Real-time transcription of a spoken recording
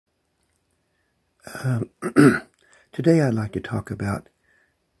Today I'd like to talk about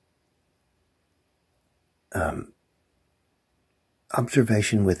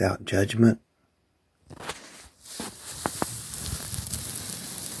observation without judgment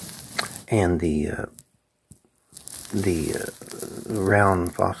and the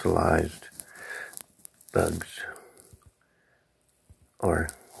round fossilized bugs or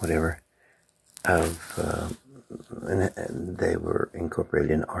whatever and they were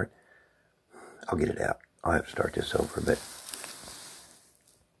incorporated in art. I'll get it out. I'll have to start this over, but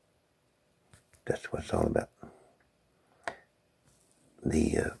that's what it's all about.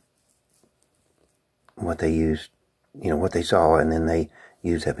 What they used, what they saw, and then they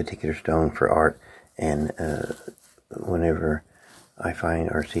used that particular stone for art. And whenever I find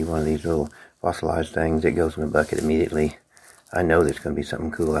or see one of these little fossilized things, it goes in the bucket immediately. I know there's going to be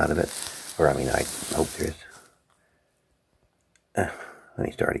something cool out of it. Or, I hope there is. Let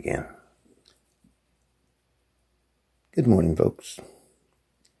me start again. Good morning, folks.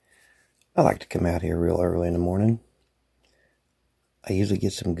 I like to come out here real early in the morning. I usually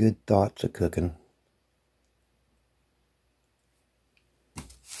get some good thoughts of cooking.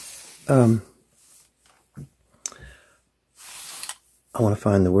 I want to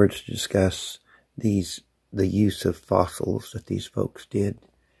find the words to discuss the use of fossils that these folks did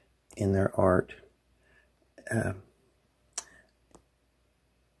in their art.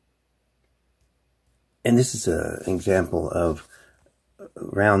 And this is an example of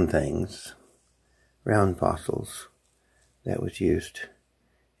round things, round fossils that was used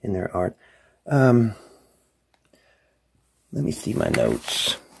in their art. Let me see my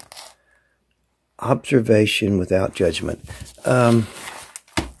notes. Observation without judgment. This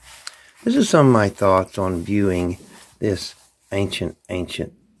is some of my thoughts on viewing this ancient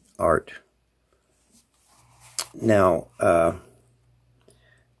art. Now,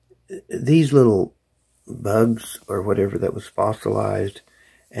 these little bugs or whatever that was fossilized,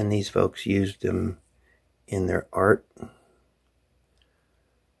 and these folks used them in their art.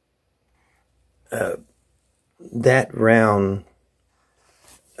 That round,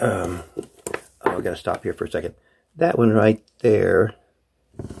 oh, I gotta stop here for a second. That one right there,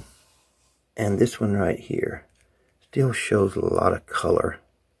 and this one right here, still shows a lot of color.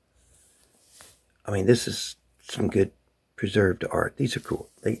 This is some good preserved art. These are cool.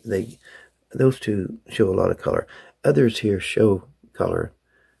 Those two show a lot of color. Others here show color.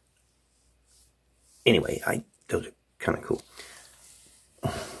 Anyway, those are kind of cool.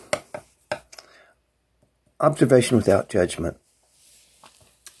 Observation without judgment.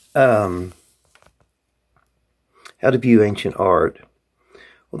 How to view ancient art.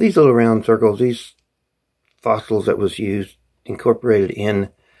 Well, these little round circles, these fossils that was used, incorporated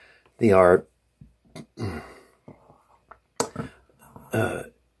in the art,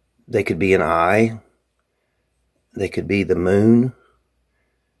 they could be an eye, they could be the moon,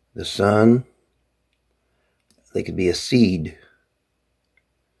 the sun, they could be a seed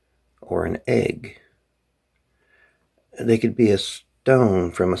or an egg. They could be a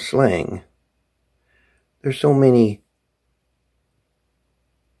stone from a sling. There's so many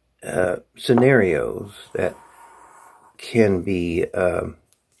scenarios that can be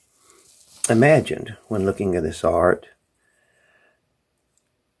imagined when looking at this art.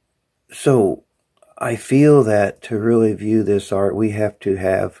 So I feel that to really view this art, we have to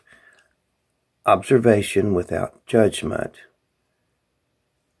have observation without judgment.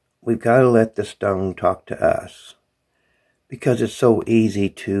 We've got to let the stone talk to us, because it's so easy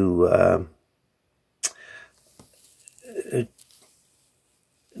to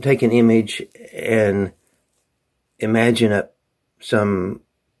take an image and imagine up some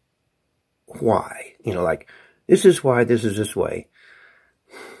why. Like, this is why this is this way.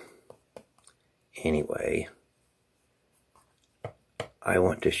 Anyway, I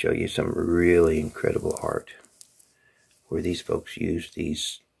want to show you some really incredible art where these folks use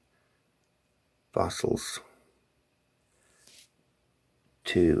these fossils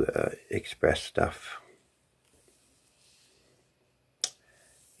to express stuff.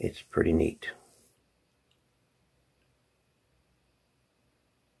 It's pretty neat.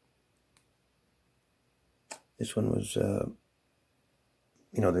 This one was,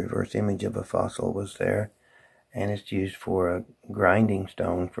 the reverse image of a fossil was there, and it's used for a grinding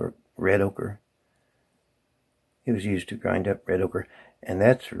stone for red ochre. It was used to grind up red ochre, and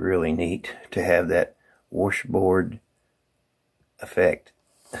that's really neat to have that washboard effect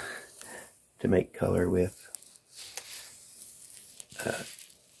to make color with.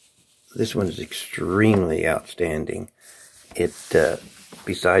 This one is extremely outstanding. It,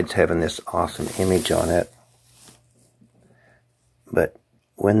 besides having this awesome image on it, but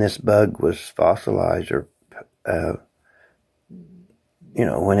when this bug was fossilized, or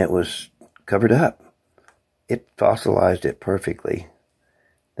when it was covered up, it fossilized it perfectly.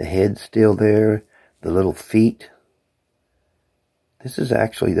 The head's still there, the little feet. This is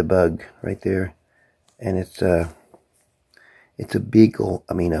actually the bug right there, and it's a beagle.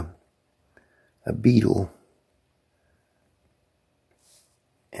 I mean a beetle.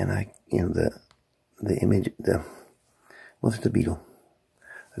 And the image, it's a beetle,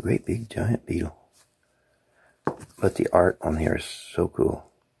 a great big giant beetle. But the art on here is so cool.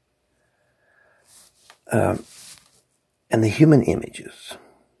 And the human images,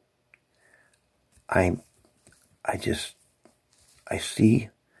 I see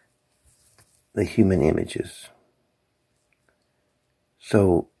the human images.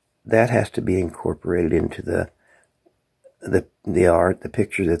 So that has to be incorporated into the art, the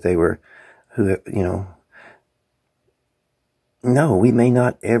picture that they were, No, we may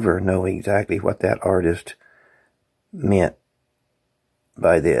not ever know exactly what that artist meant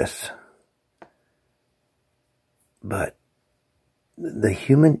by this. But the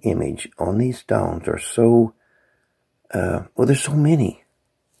human image on these stones are so, there's so many.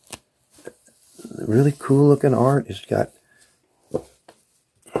 Really cool looking art. It's got,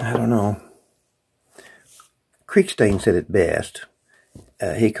 I don't know. Creekstain said it best.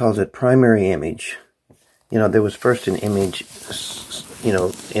 He calls it primary image. There was first an image,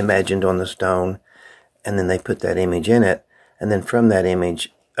 imagined on the stone, and then they put that image in it, and then from that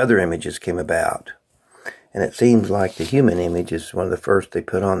image, other images came about. And it seems like the human image is one of the first they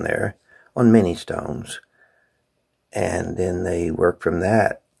put on there, on many stones. And then they work from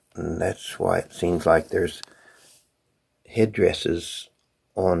that, and that's why it seems like there's headdresses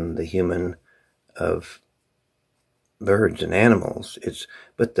on the human of birds and animals.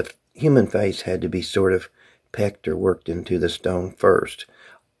 But the human face had to be sort of pecked or worked into the stone first.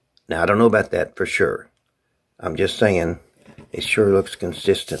 Now, I don't know about that for sure. I'm just saying it sure looks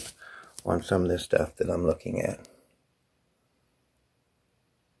consistent on some of this stuff that I'm looking at.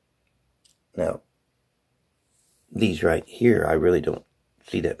 Now, these right here, I really don't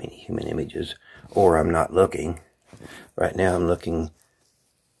see that many human images, or I'm not looking. Right now I'm looking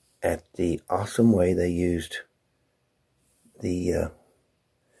at the awesome way they used these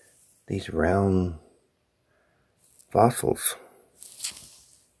round fossils.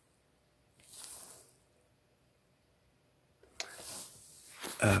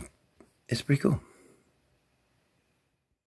 It's pretty cool.